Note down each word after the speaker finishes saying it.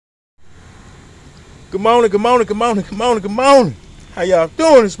Good morning, good morning, good morning, good morning, good morning. How y'all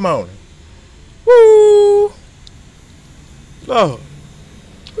doing this morning? Woo! Lord,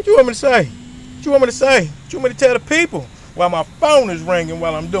 what you want me to say? What you want me to say? What you want me to tell the people while my phone is ringing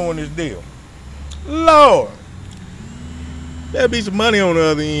while I'm doing this deal? Lord, there'll be some money on the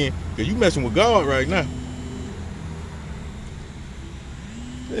other end, because you messing with God right now.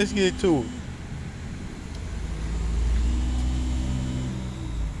 Let's get to it.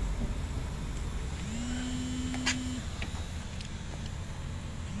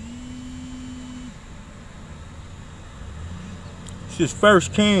 This is 1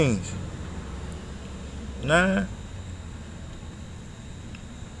 Kings 9,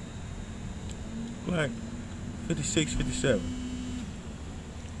 like 56, 57.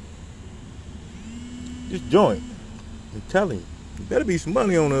 This joint, I'm telling you, there better be some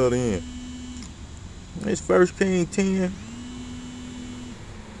money on the other end. It's 1 Kings 10.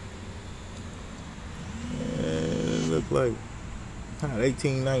 It look like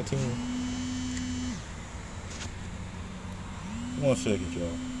 18, 19. 1 second, y'all.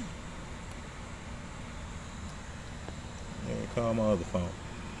 Call my other phone.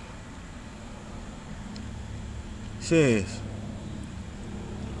 It says,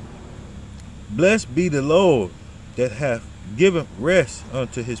 blessed be the Lord that hath given rest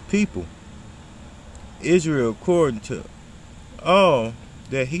unto his people, Israel, according to all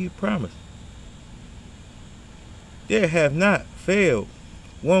that he promised. There have not failed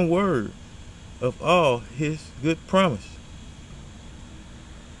one word of all his good promise,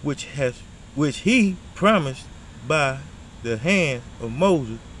 which he promised by the hand of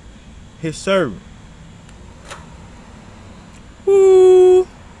Moses, his servant. Woo!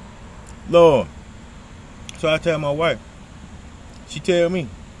 Lord. So I tell my wife. She tell me.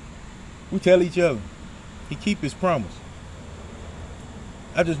 We tell each other. He keep his promise.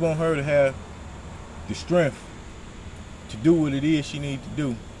 I just want her to have the strength to do what it is she needs to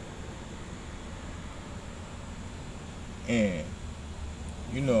do. And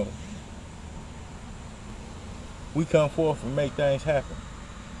you know, we come forth and make things happen.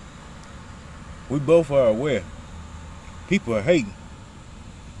 We both are aware. People are hating.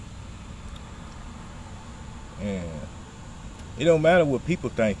 And it don't matter what people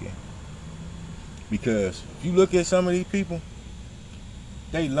thinking. Because if you look at some of these people,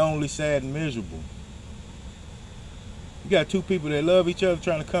 they lonely, sad, and miserable. You got two people that love each other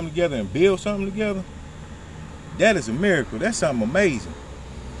trying to come together and build something together. That is a miracle. That's something amazing.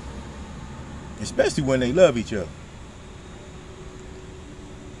 Especially when they love each other.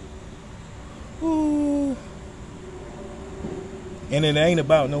 Ooh. And it ain't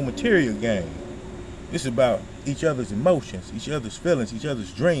about no material gain. It's about each other's emotions, each other's feelings, each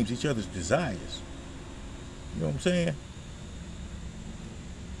other's dreams, each other's desires. You know what I'm saying?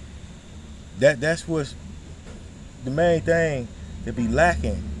 That's what's the main thing that be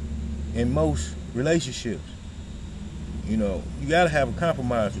lacking in most relationships. You know, you gotta have a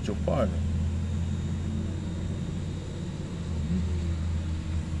compromise with your partner.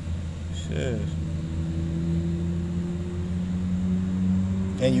 Yes.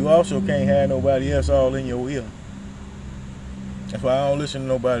 And you also can't have nobody else all in your ear. That's why I don't listen to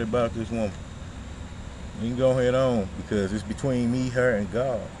nobody about this woman. You can go ahead on, because it's between me, her, and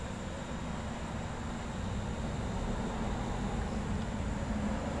God.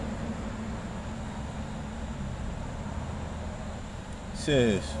 It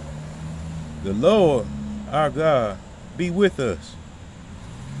says, the Lord our God be with us,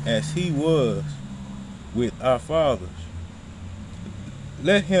 as he was with our fathers.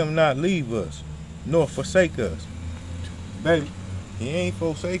 Let him not leave us, nor forsake us. Baby, he ain't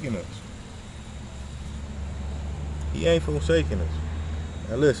forsaking us. He ain't forsaking us.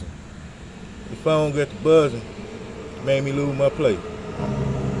 Now listen, the phone got the buzzing, made me lose my place.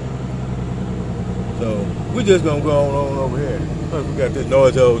 So we just gonna go on over here. We got this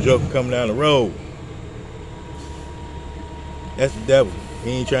noisy old joker coming down the road. That's the devil. He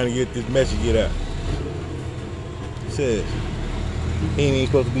ain't trying to get this message get out. It says he ain't even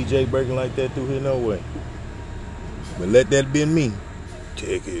supposed to be jailbreaking like that through here no way. But let that be me.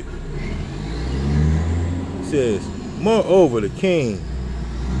 Take it. It says, moreover, the king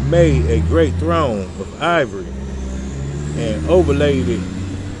made a great throne of ivory and overlaid it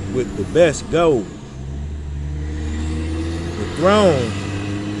with the best gold. The throne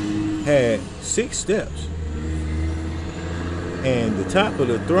had 6 steps, and the top of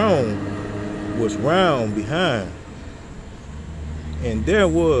the throne was round behind, and there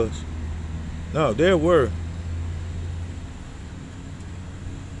were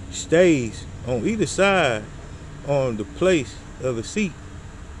stays on either side on the place of the seat,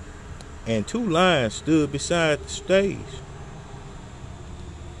 And 2 lions stood beside the stage.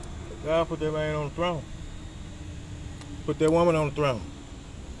 God put that man on the throne. Put that woman on the throne.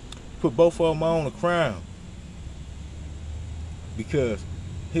 Put both of them on the crown. Because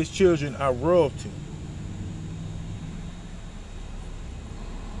his children are royalty.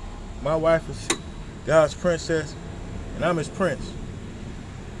 My wife is God's princess, and I'm his prince.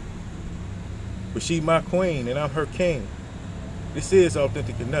 But she's my queen, and I'm her king. This is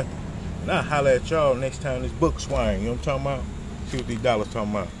Authentic or Nothing. And I'll holler at y'all next time this book swing. You know what I'm talking about? See what these dollars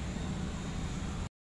talking about.